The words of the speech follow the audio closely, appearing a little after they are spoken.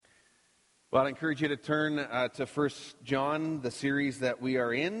Well, I encourage you to turn to 1 John, the series that we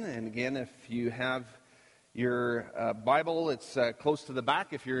are in. And again, if you have your Bible, it's close to the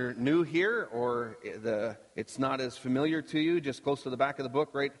back. If you're new here or it's not as familiar to you, just close to the back of the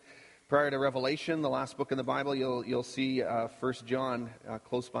book, right prior to Revelation, the last book in the Bible, you'll see 1 John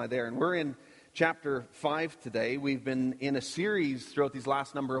close by there. And we're in chapter 5 today. We've been in a series throughout these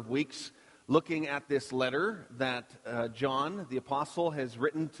last number of weeks looking at this letter that John, the apostle, has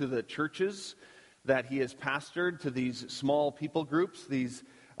written to the churches that he has pastored, to these small people groups, these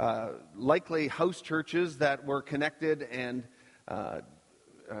likely house churches that were connected, and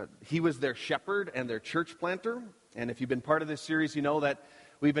he was their shepherd and their church planter. And if you've been part of this series, you know that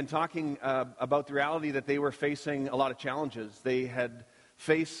we've been talking about the reality that they were facing a lot of challenges. They had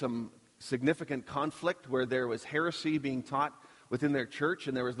faced some significant conflict where there was heresy being taught within their church,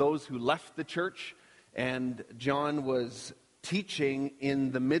 and there was those who left the church, and John was teaching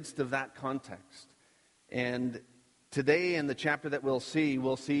in the midst of that context. And today in the chapter that we'll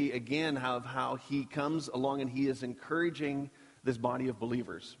see again how he comes along and he is encouraging this body of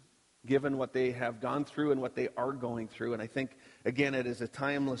believers, given what they have gone through and what they are going through. And I think, again, it is a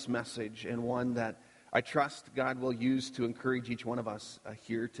timeless message and one that I trust God will use to encourage each one of us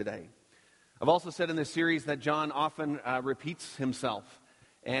here today. I've also said in this series that John often repeats himself.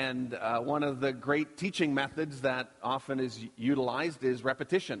 And one of the great teaching methods that often is utilized is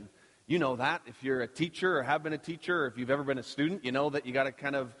repetition. You know that. If you're a teacher or have been a teacher, or if you've ever been a student, you know that you got to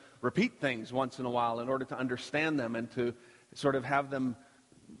kind of repeat things once in a while in order to understand them and to sort of have them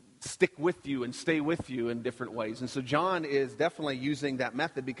stick with you and stay with you in different ways. And so John is definitely using that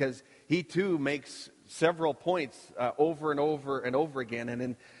method because he too makes several points over and over and over again.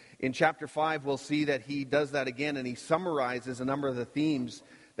 And in chapter 5, we'll see that he does that again, and he summarizes a number of the themes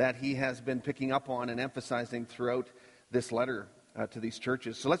that he has been picking up on and emphasizing throughout this letter to these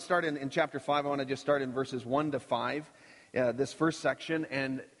churches. So let's start in chapter 5. I want to just start in verses 1 to 5, this first section.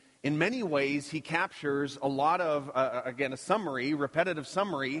 And in many ways, he captures a lot of, again, a summary, repetitive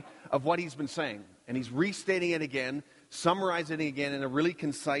summary of what he's been saying. And he's restating it again, summarizing it again in a really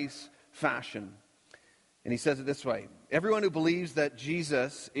concise fashion. And he says it this way: everyone who believes that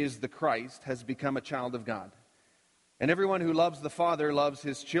Jesus is the Christ has become a child of God. And everyone who loves the Father loves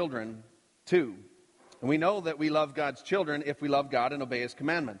his children too. And we know that we love God's children if we love God and obey his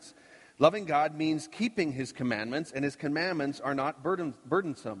commandments. Loving God means keeping his commandments, and his commandments are not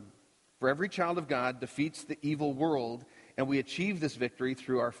burdensome. For every child of God defeats the evil world, and we achieve this victory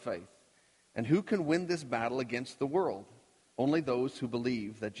through our faith. And who can win this battle against the world? Only those who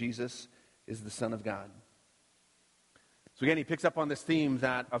believe that Jesus is the Son of God. So again, he picks up on this theme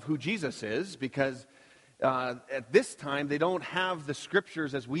of who Jesus is, because at this time, they don't have the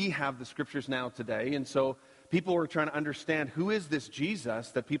scriptures as we have the scriptures now today. And so people were trying to understand, who is this Jesus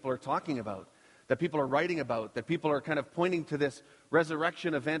that people are talking about, that people are writing about, that people are kind of pointing to this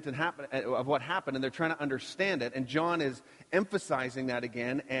resurrection event of what happened, and they're trying to understand it. And John is emphasizing that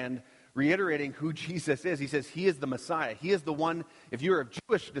again and reiterating who Jesus is. He says he is the Messiah. He is the one, if you're of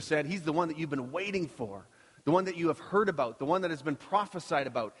Jewish descent, he's the one that you've been waiting for. The one that you have heard about, the one that has been prophesied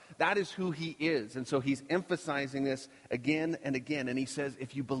about. That is who he is. And so he's emphasizing this again and again. And he says,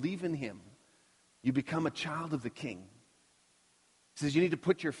 if you believe in him, you become a child of the King. He says you need to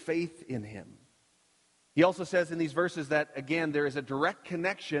put your faith in him. He also says in these verses that, again, there is a direct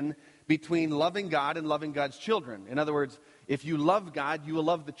connection between loving God and loving God's children. In other words, if you love God, you will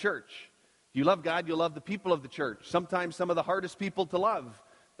love the church. If you love God, you'll love the people of the church. Sometimes some of the hardest people to love.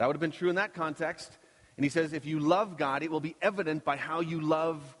 That would have been true in that context. And he says, if you love God, it will be evident by how you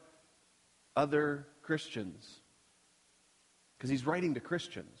love other Christians. Because he's writing to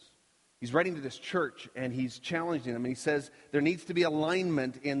Christians. He's writing to this church, and he's challenging them. And he says there needs to be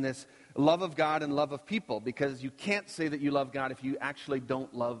alignment in this love of God and love of people, because you can't say that you love God if you actually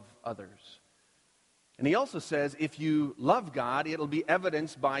don't love others. And he also says if you love God, it'll be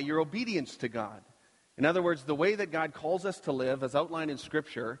evidenced by your obedience to God. In other words, the way that God calls us to live, as outlined in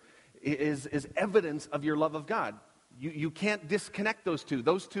Scripture, is evidence of your love of God. You can't disconnect those two.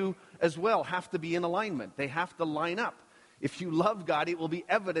 Those two as well have to be in alignment. They have to line up. If you love God, it will be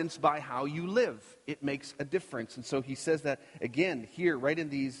evidenced by how you live. It makes a difference. And so he says that again here, right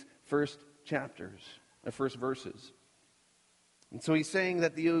in these first chapters, the first verses. And so he's saying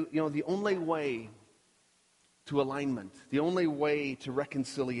that the only way to alignment, the only way to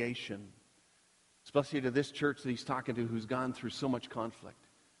reconciliation, especially to this church that he's talking to who's gone through so much conflict,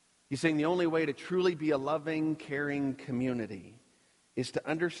 he's saying the only way to truly be a loving, caring community is to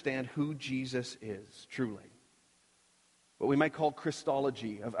understand who Jesus is, truly. What we might call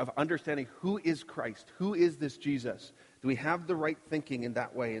Christology, of understanding who is Christ, who is this Jesus Do we have the right thinking in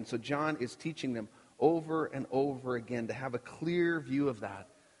that way? And so John is teaching them over and over again to have a clear view of that,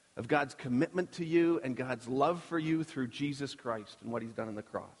 of God's commitment to you and God's love for you through Jesus Christ and what he's done on the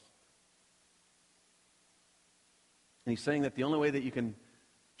cross. And he's saying that the only way that you can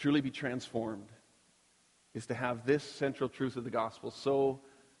truly be transformed is to have this central truth of the gospel so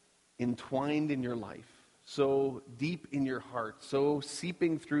entwined in your life, so deep in your heart, so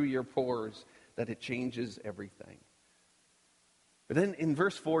seeping through your pores that it changes everything. But then in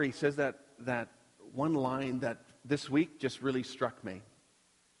verse 4, he says that one line that this week just really struck me.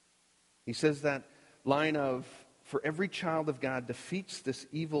 He says that line of, "For every child of God defeats this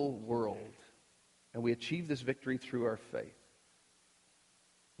evil world, and we achieve this victory through our faith."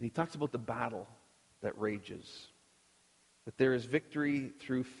 And he talks about the battle that rages, that there is victory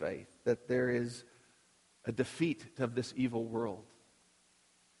through faith, that there is a defeat of this evil world.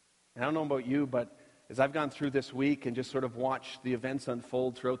 And I don't know about you, but as I've gone through this week and just sort of watched the events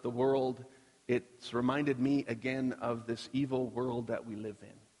unfold throughout the world, it's reminded me again of this evil world that we live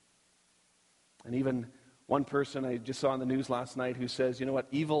in. And even one person I just saw on the news last night who says, you know what,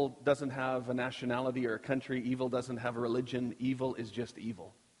 evil doesn't have a nationality or a country, evil doesn't have a religion, evil is just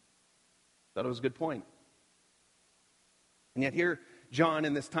evil. Thought it was a good point. And yet here, John,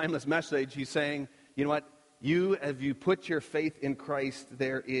 in this timeless message, he's saying, you know what, as you put your faith in Christ,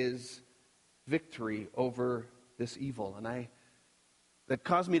 there is victory over this evil. And that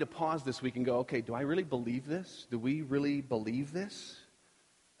caused me to pause this week and go, okay, do I really believe this? Do we really believe this?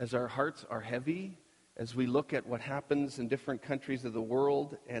 As our hearts are heavy, as we look at what happens in different countries of the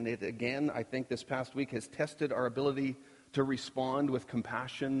world, and it again, I think this past week has tested our ability to respond with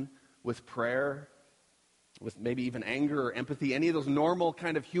compassion, with prayer, with maybe even anger or empathy, any of those normal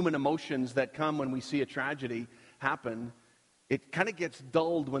kind of human emotions that come when we see a tragedy happen. It kind of gets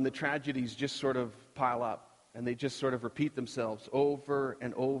dulled when the tragedies just sort of pile up and they just sort of repeat themselves over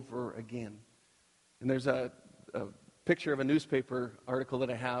and over again. And there's a picture of a newspaper article that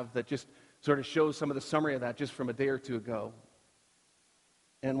I have that just sort of shows some of the summary of that just from a day or two ago.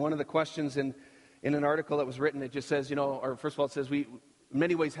 And one of the questions in an article that was written, it just says, or first of all, it says we, in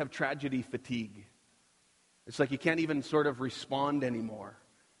many ways, have tragedy fatigue. It's like you can't even sort of respond anymore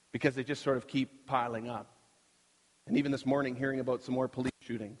because they just sort of keep piling up. And even this morning, hearing about some more police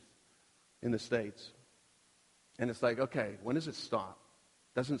shootings in the States. And it's like, okay, when does it stop?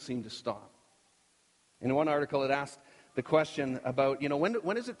 Doesn't seem to stop. In one article, it asked the question about,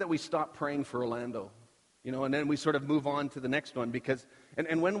 when is it that we stop praying for Orlando? And then we sort of move on to the next one because,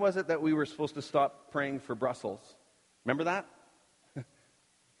 and when was it that we were supposed to stop praying for Brussels? Remember that?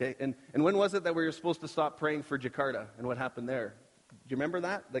 Okay, and when was it that we were supposed to stop praying for Jakarta and what happened there? Do you remember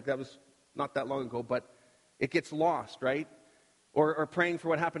that? Like that was not that long ago, but it gets lost, right? Or praying for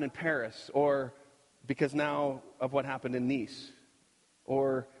what happened in Paris, or because now of what happened in Nice,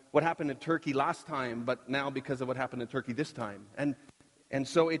 or what happened in Turkey last time, but now because of what happened in Turkey this time. And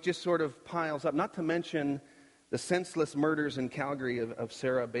so it just sort of piles up, not to mention the senseless murders in Calgary of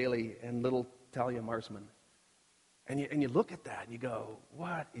Sarah Bailey and little Talia Marsman. And you look at that and you go,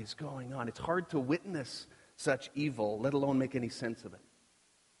 what is going on? It's hard to witness such evil, let alone make any sense of it.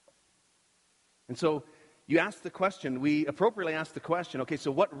 And so you ask the question, we appropriately ask the question, okay,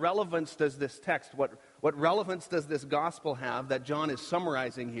 so what relevance does this text, what relevance does this gospel have that John is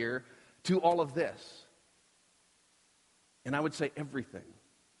summarizing here to all of this? And I would say everything.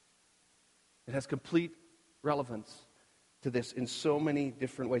 It has complete relevance to this in so many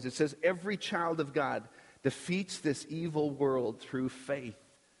different ways. It says every child of God defeats this evil world through faith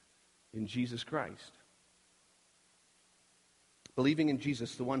in Jesus Christ. Believing in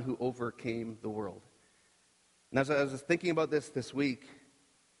Jesus, the one who overcame the world. And as I was thinking about this week,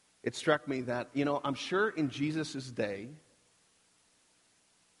 it struck me that, I'm sure in Jesus' day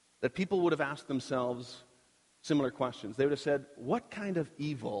that people would have asked themselves similar questions. They would have said, what kind of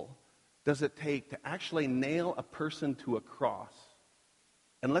evil does it take to actually nail a person to a cross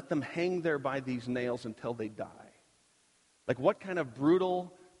and let them hang there by these nails until they die? Like what kind of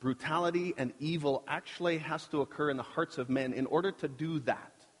brutality and evil actually has to occur in the hearts of men in order to do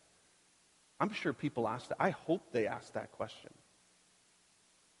that? I'm sure people asked that. I hope they asked that question.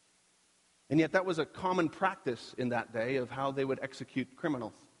 And yet that was a common practice in that day of how they would execute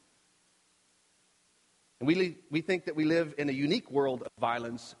criminals. And we think that we live in a unique world of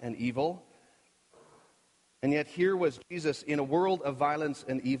violence and evil. And yet here was Jesus in a world of violence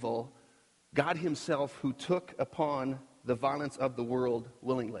and evil, God himself who took upon the violence of the world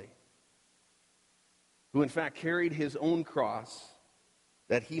willingly. Who in fact carried his own cross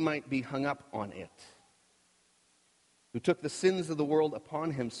that he might be hung up on it. Who took the sins of the world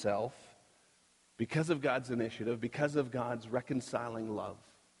upon himself because of God's initiative, because of God's reconciling love.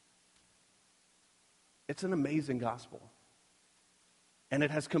 It's an amazing gospel. And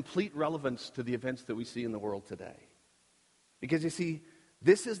it has complete relevance to the events that we see in the world today. Because you see,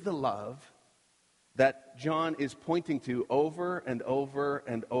 this is the love that John is pointing to over and over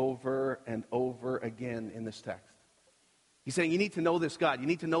and over and over again in this text. He's saying you need to know this God. You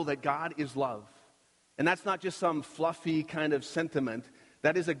need to know that God is love. And that's not just some fluffy kind of sentiment.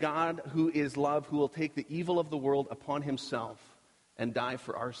 That is a God who is love, who will take the evil of the world upon himself and die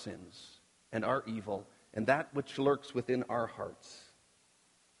for our sins and our evil and that which lurks within our hearts.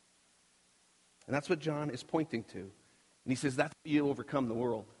 And that's what John is pointing to. And he says that's how you overcome the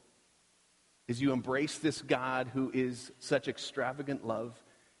world, is you embrace this God who is such extravagant love,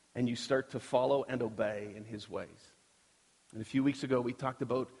 and you start to follow and obey in his ways. And a few weeks ago, we talked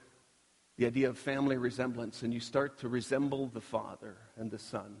about the idea of family resemblance, and you start to resemble the Father and the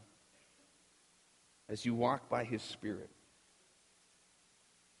Son as you walk by his Spirit.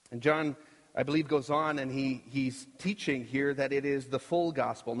 And John, I believe, goes on, and he's teaching here that it is the full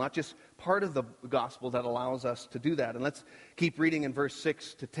gospel, not just part of the gospel, that allows us to do that. And let's keep reading in verse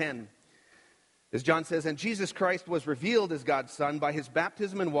 6 to 10. As John says, "And Jesus Christ was revealed as God's Son by his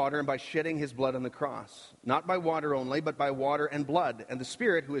baptism in water and by shedding his blood on the cross. Not by water only, but by water and blood. And the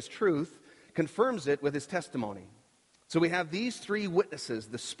Spirit, who is truth, confirms it with his testimony. So we have these three witnesses,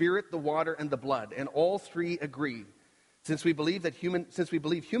 the Spirit, the water, and the blood, and all three agree. Since we believe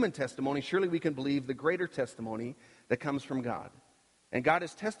human testimony, surely we can believe the greater testimony that comes from God. And God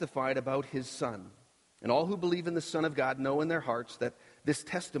has testified about his Son. And all who believe in the Son of God know in their hearts that this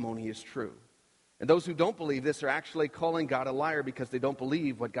testimony is true. And those who don't believe this are actually calling God a liar because they don't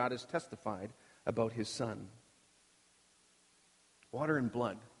believe what God has testified about his Son." Water and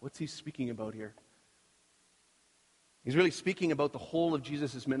blood. What's he speaking about here? He's really speaking about the whole of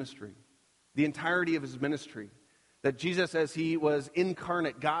Jesus' ministry, the entirety of his ministry. That Jesus, as he was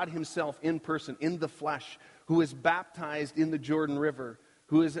incarnate, God himself in person, in the flesh, who was baptized in the Jordan River,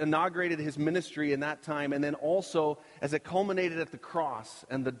 who has inaugurated his ministry in that time, and then also as it culminated at the cross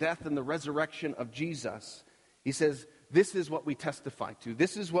and the death and the resurrection of Jesus, he says, this is what we testify to.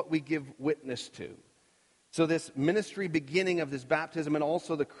 This is what we give witness to. So this ministry beginning of this baptism, and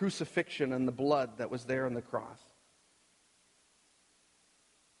also the crucifixion and the blood that was there on the cross.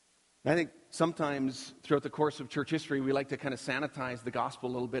 And I think sometimes throughout the course of church history, we like to kind of sanitize the gospel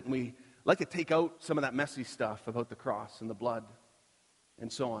a little bit, and we like to take out some of that messy stuff about the cross and the blood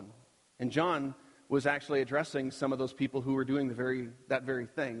and so on. And John was actually addressing some of those people who were doing that very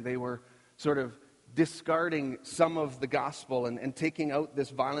thing. They were sort of discarding some of the gospel and taking out this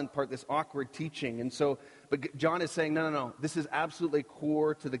violent part, this awkward teaching. And so, but John is saying, no, this is absolutely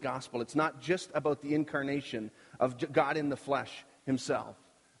core to the gospel. It's not just about the incarnation of God in the flesh himself,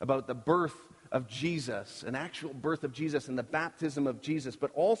 about the birth of Jesus, an actual birth of Jesus and the baptism of Jesus,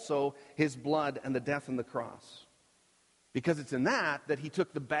 but also his blood and the death on the cross. Because it's in that he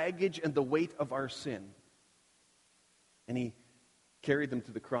took the baggage and the weight of our sin, and he carried them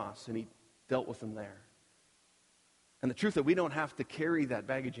to the cross, and he dealt with them there. And the truth that we don't have to carry that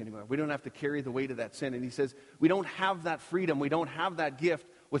baggage anymore. We don't have to carry the weight of that sin. And he says we don't have that freedom, we don't have that gift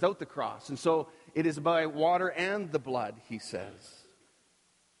without the cross. And so it is by water and the blood, he says.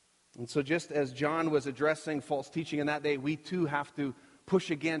 And so just as John was addressing false teaching in that day, we too have to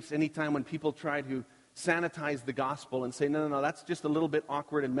push against any time when people try to sanitize the gospel and say, no, that's just a little bit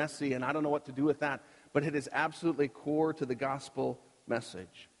awkward and messy, and I don't know what to do with that. But it is absolutely core to the gospel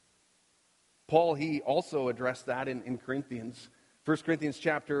message. Paul, he also addressed that in Corinthians. 1 Corinthians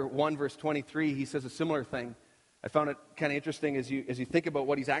chapter 1, verse 23, he says a similar thing. I found it kind of interesting as you think about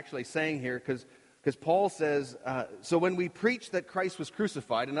what he's actually saying here, because Paul says, so when we preach that Christ was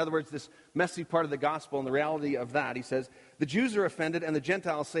crucified, in other words, this messy part of the gospel and the reality of that, he says, the Jews are offended and the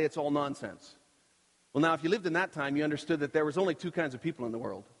Gentiles say it's all nonsense. Well, now, if you lived in that time, you understood that there was only two kinds of people in the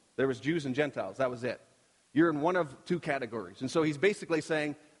world. There was Jews and Gentiles. That was it. You're in one of two categories. And so he's basically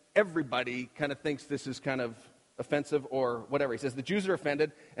saying everybody kind of thinks this is kind of offensive or whatever. He says the Jews are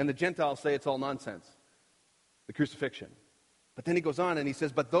offended and the Gentiles say it's all nonsense, the crucifixion. But then he goes on and he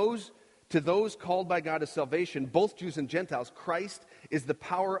says, but to those called by God to salvation, both Jews and Gentiles, Christ is the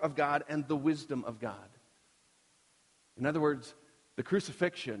power of God and the wisdom of God. In other words, the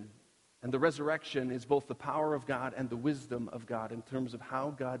crucifixion and the resurrection is both the power of God and the wisdom of God in terms of how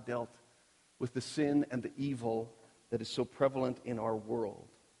God dealt with the sin and the evil that is so prevalent in our world.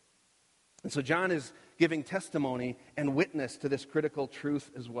 And so John is giving testimony and witness to this critical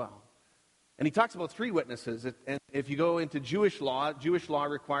truth as well. And he talks about three witnesses. And if you go into Jewish law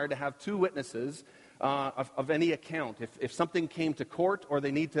required to have two witnesses of any account. If something came to court or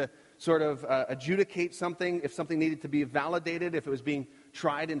they need to sort of adjudicate something, if something needed to be validated, if it was being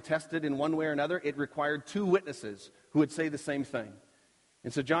tried and tested in one way or another, it required two witnesses who would say the same thing.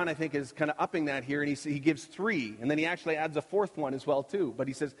 And so John, I think, is kind of upping that here, and he gives three, and then he actually adds a fourth one as well, too. But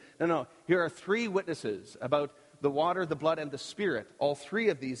he says, no, here are three witnesses about the water, the blood, and the Spirit. All three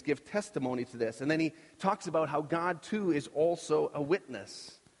of these give testimony to this. And then he talks about how God, too, is also a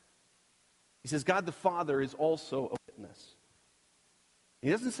witness. He says God the Father is also a witness. He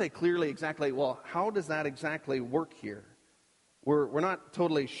doesn't say clearly exactly, well, how does that exactly work here? We're not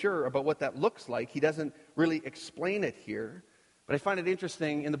totally sure about what that looks like. He doesn't really explain it here. But I find it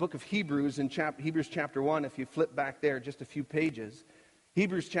interesting in the book of Hebrews, in Hebrews chapter 1, if you flip back there just a few pages,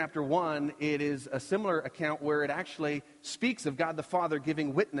 Hebrews chapter 1, it is a similar account where it actually speaks of God the Father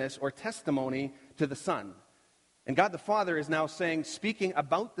giving witness or testimony to the Son. And God the Father is now speaking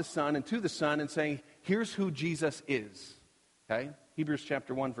about the Son and to the Son and saying, here's who Jesus is. Okay? Hebrews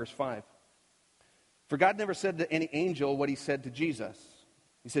chapter 1, verse 5. For God never said to any angel what he said to Jesus.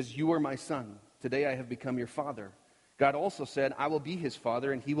 He says, you are my Son. Today I have become your Father. God also said, I will be his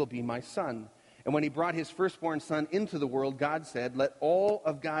Father and he will be my Son. And when he brought his firstborn Son into the world, God said, let all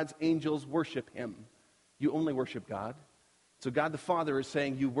of God's angels worship him. You only worship God. So God the Father is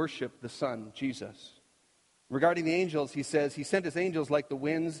saying you worship the Son, Jesus. Regarding the angels, he says, he sent his angels like the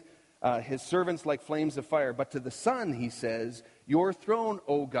winds, his servants like flames of fire. But to the Son, he says, your throne,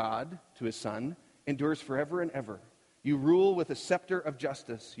 O God, to his Son, endures forever and ever. You rule with a scepter of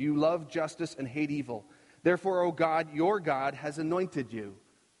justice. You love justice and hate evil. Therefore, O God, your God has anointed you.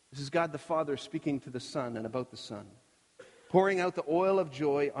 This is God the Father speaking to the Son and about the Son, pouring out the oil of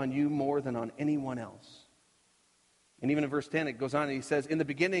joy on you more than on anyone else. And even in verse 10, it goes on and he says, in the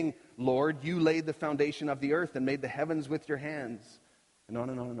beginning, Lord, you laid the foundation of the earth and made the heavens with your hands. And on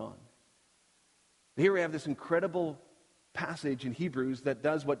and on and on. Here we have this incredible passage in Hebrews that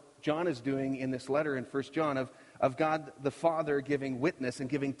does what John is doing in this letter in 1 John of God the Father giving witness and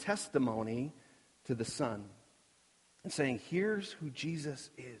giving testimony to the Son. And saying, here's who Jesus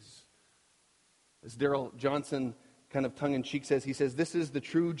is. As Darrell Johnson, kind of tongue-in-cheek says, he says, this is the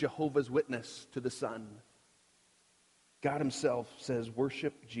true Jehovah's Witness to the Son. God himself says,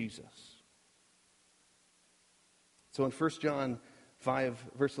 worship Jesus. So in 1 John 5,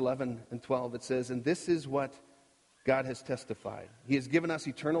 verse 11 and 12, it says, and this is what God has testified. He has given us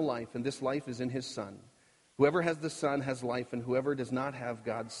eternal life, and this life is in his Son. Whoever has the Son has life, and whoever does not have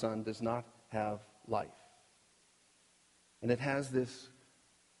God's Son does not have life. And it has this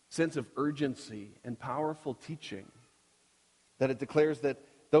sense of urgency and powerful teaching that it declares that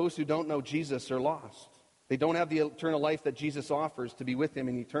those who don't know Jesus are lost. They don't have the eternal life that Jesus offers to be with him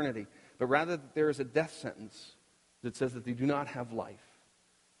in eternity, but rather that there is a death sentence that says that they do not have life,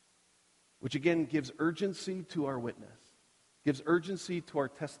 which again gives urgency to our witness, gives urgency to our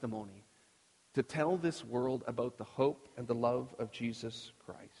testimony to tell this world about the hope and the love of Jesus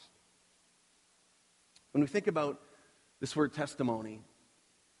Christ. When we think about this word testimony,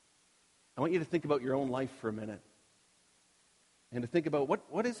 I want you to think about your own life for a minute. And to think about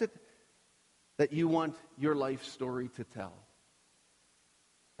what is it that you want your life story to tell?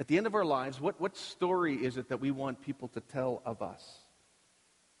 At the end of our lives, what story is it that we want people to tell of us?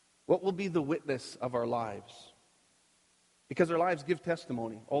 What will be the witness of our lives? Because our lives give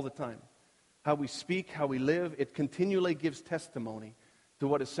testimony all the time. How we speak, how we live, it continually gives testimony to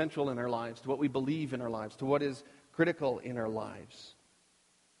what is central in our lives, to what we believe in our lives, to what is critical in our lives.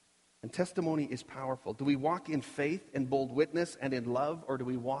 And testimony is powerful. Do we walk in faith and bold witness and in love, or do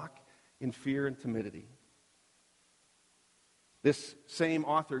we walk in fear and timidity? This same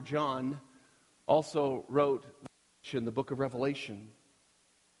author, John, also wrote in the book of Revelation.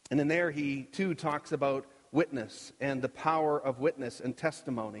 And in there he too talks about witness and the power of witness and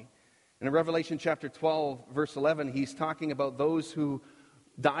testimony. And in Revelation chapter 12, verse 11, he's talking about those who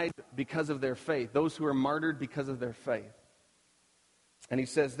died because of their faith, those who are martyred because of their faith. And he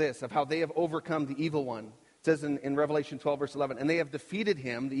says this, of how they have overcome the evil one. It says in Revelation 12, verse 11, and they have defeated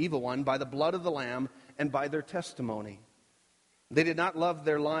him, the evil one, by the blood of the Lamb and by their testimony. They did not love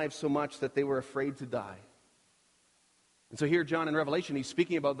their lives so much that they were afraid to die. And so here, John in Revelation, he's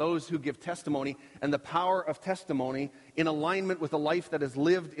speaking about those who give testimony and the power of testimony in alignment with a life that is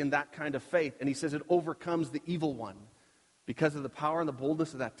lived in that kind of faith. And he says it overcomes the evil one because of the power and the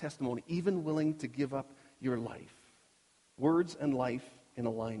boldness of that testimony, even willing to give up your life. Words and life in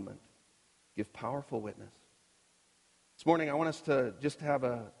alignment give powerful witness. This morning, I want us to just have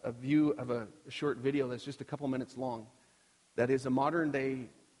a view of a short video that's just a couple minutes long. That is a modern day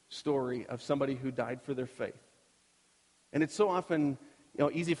story of somebody who died for their faith. And it's so often,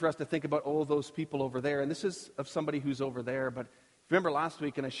 easy for us to think about, those people over there. And this is of somebody who's over there. But Remember last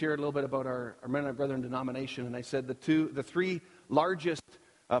week, and I shared a little bit about our Mennonite Brethren denomination, and I said the three largest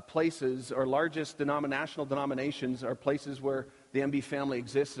places or largest national denominations are places where the MB family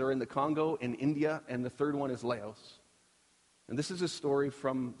exists. They're in the Congo, in India, and the third one is Laos. And this is a story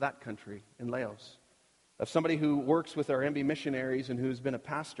from that country, in Laos, of somebody who works with our MB missionaries and who's been a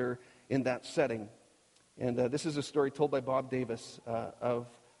pastor in that setting. And this is a story told by Bob Davis of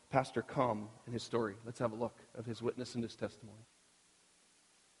Pastor Com and his story. Let's have a look of his witness and his testimony.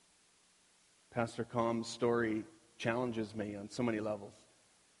 Pastor Com's story challenges me on so many levels.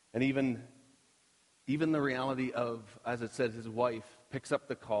 And even the reality of, as it says, his wife picks up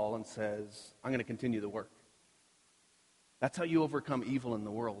the call and says, I'm going to continue the work. That's how you overcome evil in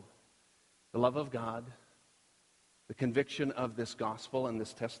the world. The love of God, the conviction of this gospel and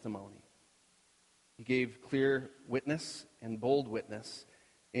this testimony. He gave clear witness and bold witness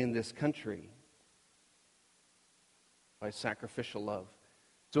in this country by sacrificial love.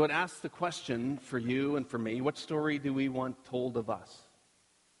 So it asks the question for you and for me, what story do we want told of us?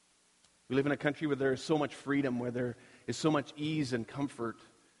 We live in a country where there is so much freedom, where there is so much ease and comfort,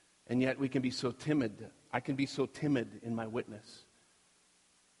 and yet we can be so timid. I can be so timid in my witness.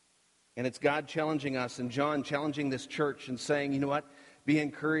 And it's God challenging us, and John challenging this church and saying, you know what? Be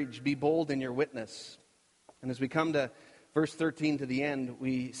encouraged, be bold in your witness. And as we come to verse 13 to the end,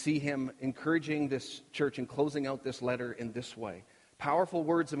 we see him encouraging this church and closing out this letter in this way. Powerful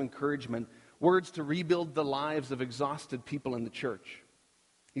words of encouragement, words to rebuild the lives of exhausted people in the church.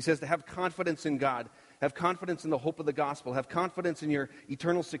 He says to have confidence in God, have confidence in the hope of the gospel, have confidence in your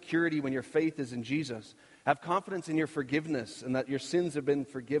eternal security when your faith is in Jesus, have confidence in your forgiveness and that your sins have been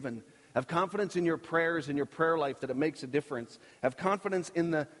forgiven, have confidence in your prayers and your prayer life that it makes a difference, have confidence in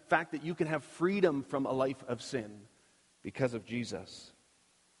the fact that you can have freedom from a life of sin because of Jesus.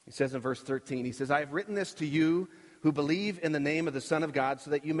 He says in verse 13, he says, I have written this to you who believe in the name of the Son of God,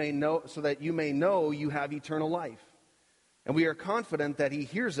 so that you may know you have eternal life. And we are confident that he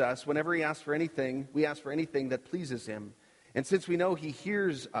hears us whenever we ask for anything that pleases him. And since we know he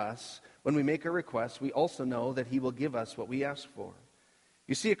hears us when we make a request, we also know that he will give us what we ask for.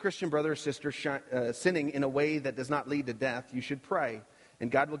 You see a Christian brother or sister sinning in a way that does not lead to death, you should pray,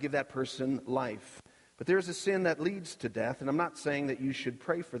 and God will give that person life. But there is a sin that leads to death, and I'm not saying that you should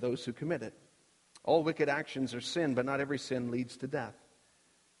pray for those who commit it. All wicked actions are sin, but not every sin leads to death.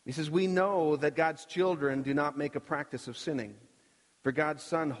 He says, we know that God's children do not make a practice of sinning, for God's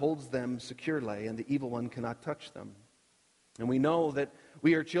Son holds them securely, and the evil one cannot touch them. And we know that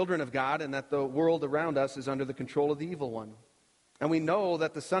we are children of God, and that the world around us is under the control of the evil one. And we know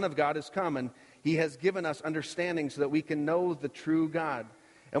that the Son of God has come, and he has given us understanding so that we can know the true God.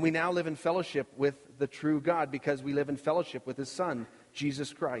 And we now live in fellowship with the true God because we live in fellowship with his Son,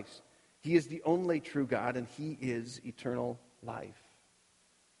 Jesus Christ. He is the only true God, and he is eternal life.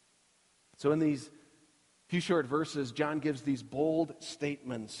 So in these few short verses, John gives these bold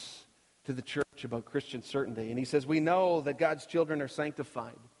statements to the church about Christian certainty. And he says, we know that God's children are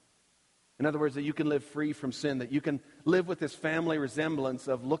sanctified. In other words, that you can live free from sin, that you can live with this family resemblance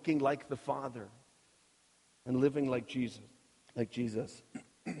of looking like the Father and living like Jesus.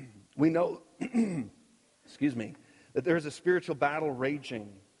 We know, that there is a spiritual battle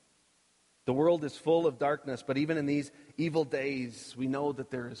raging. The world is full of darkness, but even in these evil days, we know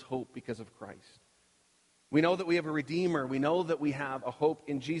that there is hope because of Christ. We know that we have a Redeemer. We know that we have a hope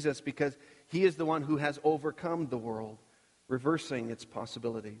in Jesus because he is the one who has overcome the world, reversing its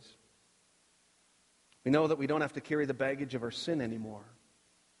possibilities. We know that we don't have to carry the baggage of our sin anymore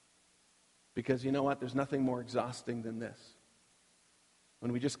because you know what? There's nothing more exhausting than this.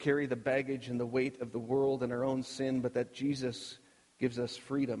 When we just carry the baggage and the weight of the world and our own sin, but that Jesus gives us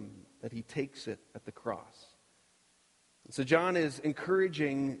freedom, that he takes it at the cross. So John is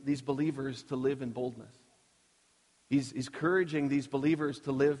encouraging these believers to live in boldness. He's encouraging these believers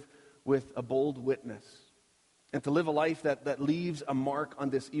to live with a bold witness and to live a life that leaves a mark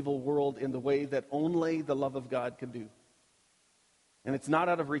on this evil world in the way that only the love of God can do. And it's not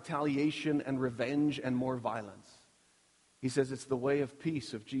out of retaliation and revenge and more violence. He says it's the way of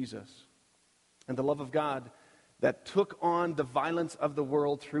peace of Jesus and the love of God that took on the violence of the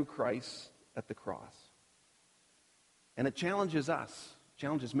world through Christ at the cross. And it challenges us,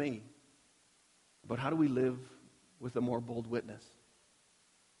 challenges me, about how do we live with a more bold witness.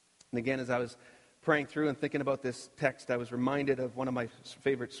 And again, as I was praying through and thinking about this text, I was reminded of one of my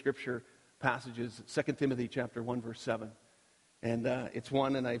favorite scripture passages, 2 Timothy chapter 1, verse 7. And it's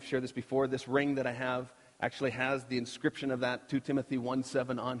one, and I've shared this before, this ring that I have actually has the inscription of that 2 Timothy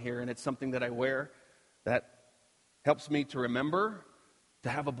 1:7 on here, and it's something that I wear that helps me to remember to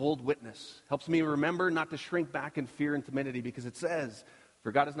have a bold witness. Helps me remember not to shrink back in fear and timidity, because it says,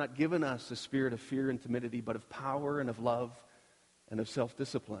 for God has not given us a spirit of fear and timidity, but of power and of love and of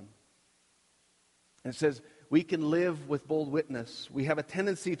self-discipline. And it says we can live with bold witness. We have a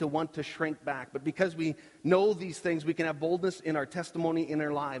tendency to want to shrink back, but because we know these things, we can have boldness in our testimony, in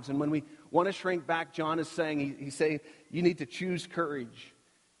our lives. And when we want to shrink back, John is saying, he's saying, you need to choose courage.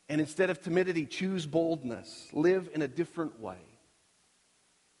 And instead of timidity, choose boldness. Live in a different way.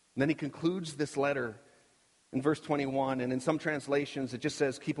 And then he concludes this letter in verse 21, and in some translations it just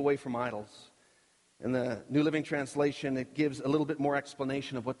says, keep away from idols. In the New Living Translation, it gives a little bit more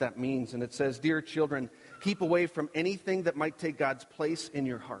explanation of what that means. And it says, dear children, keep away from anything that might take God's place in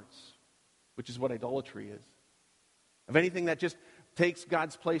your hearts, which is what idolatry is. Of anything that just takes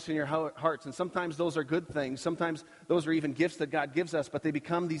God's place in your hearts. And sometimes those are good things. Sometimes those are even gifts that God gives us, but they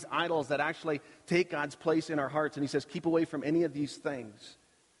become these idols that actually take God's place in our hearts. And he says, keep away from any of these things.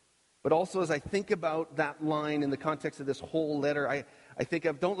 But also, as I think about that line in the context of this whole letter, I think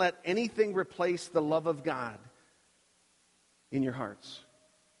of, don't let anything replace the love of God in your hearts.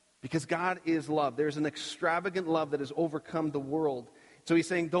 Because God is love. There's an extravagant love that has overcome the world. So he's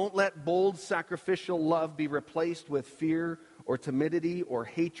saying, don't let bold sacrificial love be replaced with fear or timidity or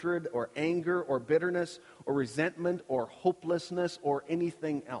hatred or anger or bitterness or resentment or hopelessness or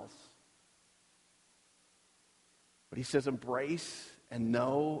anything else. But he says, embrace and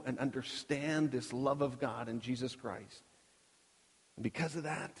know and understand this love of God in Jesus Christ. And because of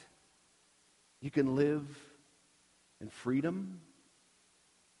that, you can live in freedom.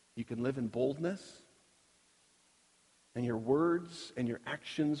 You can live in boldness. And your words and your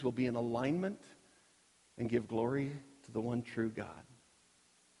actions will be in alignment and give glory to the one true God.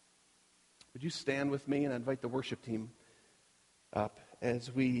 Would you stand with me, and I invite the worship team up as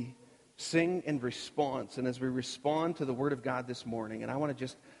we sing in response, and as we respond to the Word of God this morning. And I want to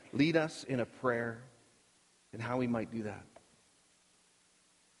just lead us in a prayer and how we might do that.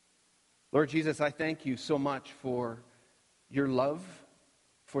 Lord Jesus, I thank you so much for your love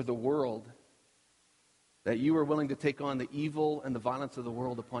for the world, that you are willing to take on the evil and the violence of the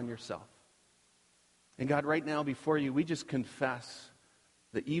world upon yourself. And God, right now before you, we just confess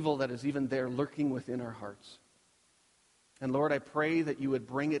the evil that is even there lurking within our hearts. And Lord, I pray that you would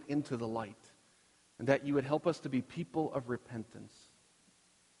bring it into the light, and that you would help us to be people of repentance.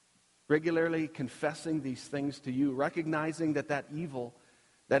 Regularly confessing these things to you, recognizing that that evil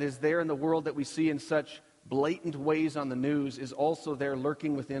that is there in the world that we see in such blatant ways on the news is also there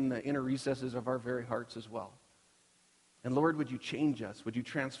lurking within the inner recesses of our very hearts as well. And Lord, would you change us? Would you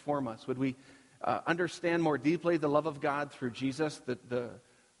transform us? Would we understand more deeply the love of God through Jesus,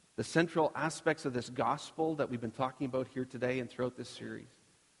 the central aspects of this gospel that we've been talking about here today and throughout this series?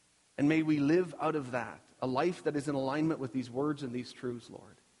 And may we live out of that, a life that is in alignment with these words and these truths,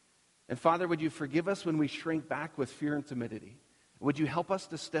 Lord. And Father, would you forgive us when we shrink back with fear and timidity? Would you help us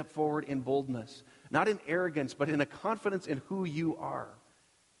to step forward in boldness, not in arrogance, but in a confidence in who you are,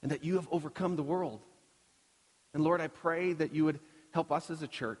 and that you have overcome the world. And Lord, I pray that you would help us as a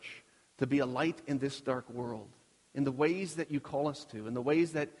church to be a light in this dark world, in the ways that you call us to, in the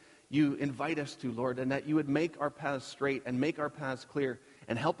ways that you invite us to, Lord, and that you would make our paths straight and make our paths clear,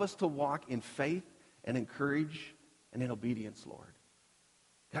 and help us to walk in faith and in courage and in obedience, Lord.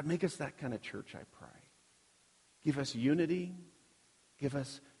 God, make us that kind of church, I pray. Give us unity. Give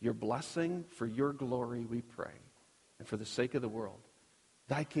us your blessing for your glory, we pray. And for the sake of the world,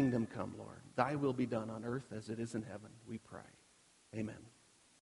 thy kingdom come, Lord. Thy will be done on earth as it is in heaven, we pray. Amen.